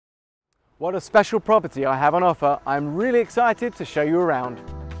What a special property I have on offer. I'm really excited to show you around.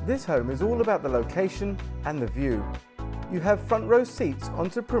 This home is all about the location and the view. You have front row seats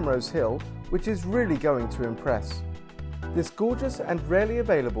onto Primrose Hill, which is really going to impress. This gorgeous and rarely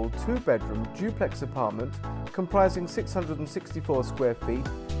available 2-bedroom duplex apartment comprising 664 square feet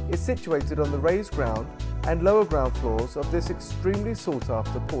is situated on the raised ground and lower ground floors of this extremely sought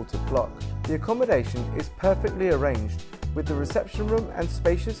after portered block. The accommodation is perfectly arranged, with the reception room and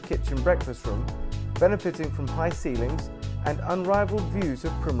spacious kitchen breakfast room benefiting from high ceilings and unrivalled views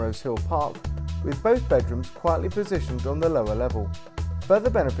of Primrose Hill Park, with both bedrooms quietly positioned on the lower level. Further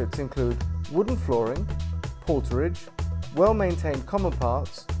benefits include wooden flooring, porterage, well-maintained common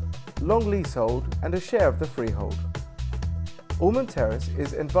parts, long leasehold and a share of the freehold. Ormonde Terrace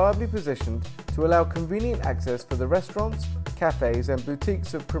is enviably positioned to allow convenient access for the restaurants, cafes and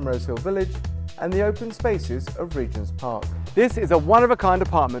boutiques of Primrose Hill Village and the open spaces of Regents Park. This is a one-of-a-kind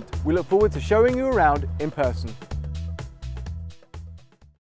apartment. We look forward to showing you around in person.